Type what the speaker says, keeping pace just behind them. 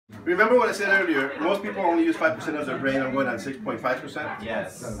Remember what I said earlier? Most people only use 5% of their brain. I'm going on 6.5%.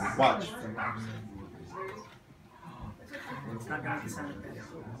 Yes. Watch. It's not going to sound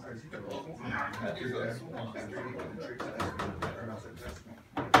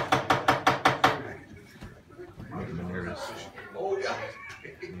I'm nervous. Oh yeah.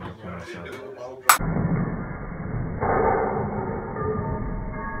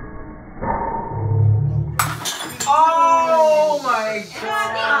 Oh my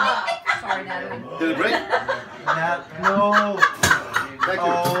God! Sorry, Natalie. Did it break? No. Thank you.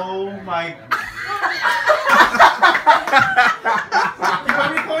 Oh my. Keep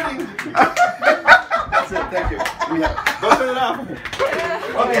on recording. That's it. Thank you. Don't turn it off.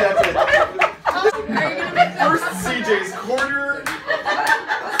 Okay, that's it. First CJ's corner.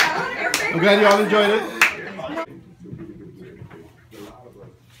 I'm glad you all enjoyed it.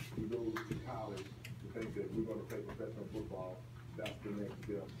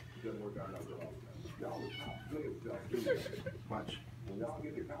 Watch. When y'all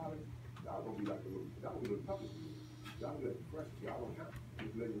get to college, y'all gonna be like a little, y'all gonna be a little tough. Y'all be like fresh, y'all don't have to.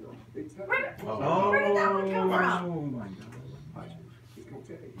 Just let you know. They tell you. Where did that one come from? Oh my God. Watch. It's gonna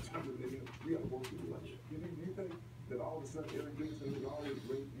tell you. It's gonna let you know. We gotta go through lunch. You think that all of a sudden everything is always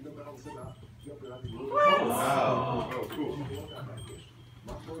great? You know, all of a sudden I jumped out of the room. Wow. Oh, cool.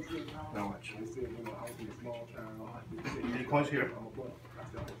 My first year in college, Now watch. they said, you know, I was in a small town. Any coins here? I'm a brother. I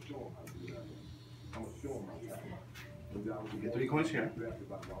said, I'm gonna show them how to do that. I'm gonna show them my talent. You get 3 coins here.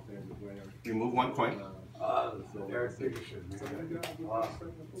 Remove 1 coin.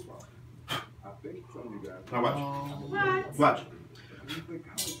 Now watch. Watch.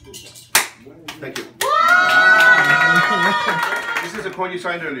 Thank you. This is a coin you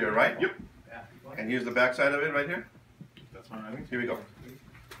signed earlier, right? Yep. And here's the back side of it right here. That's fine. Here we go.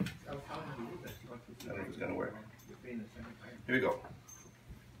 I think it's gonna work. Here we go.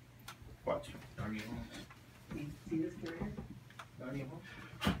 Watch. See this carrier?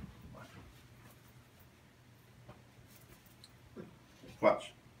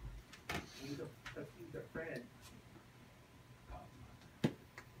 Watch. He's a friend.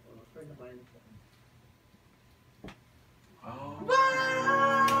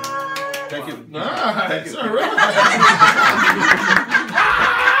 Thank you. Nice. Thank you. All right.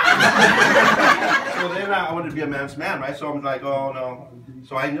 So then I wanted to be a man's man, right? So I'm like, oh no.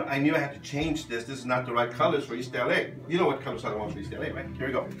 So I knew I had to change this. This is not the right colors for East LA. You know what colors I want for East LA, right? Here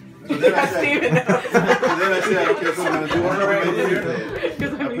we go. So then I said, okay, so I'm gonna do one right here. I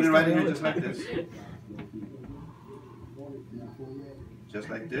put it right in here just like this. Just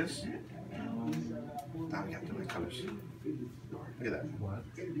like this. Now we have the right colors. Look at that. What?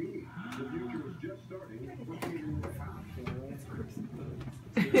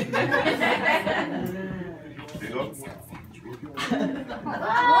 There you go.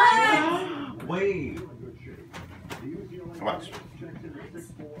 Wait. Watch.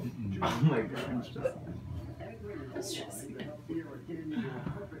 Oh my God.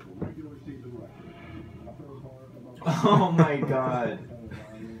 Oh my God.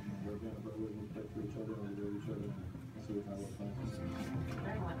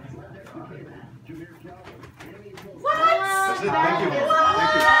 That's it. Thank you.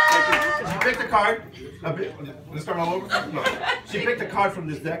 Thank you. Thank you. She picked a card. Let's start all over. No. She picked a card from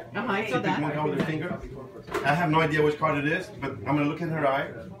this deck. I She saw picked one that. card with her finger. I have no idea which card it is, but I'm gonna look in her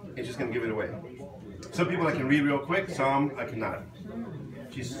eye and she's gonna give it away. Some people I can read real quick, some I cannot.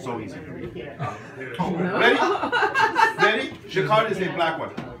 She's so easy to read. Ready? Ready? Your card is a black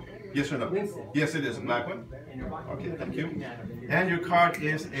one. Yes or no? Yes, it is a black one. Okay, thank you. And your card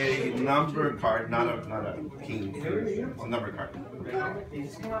is a number card, not a king. It's a number card.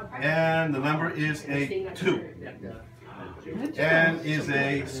 And the number is a 2. And is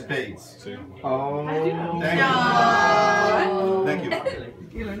a spades. Oh. Thank you. Thank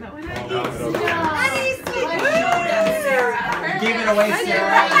you. You learned that one? Give it away,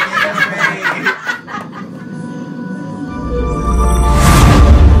 Sarah. Give it away.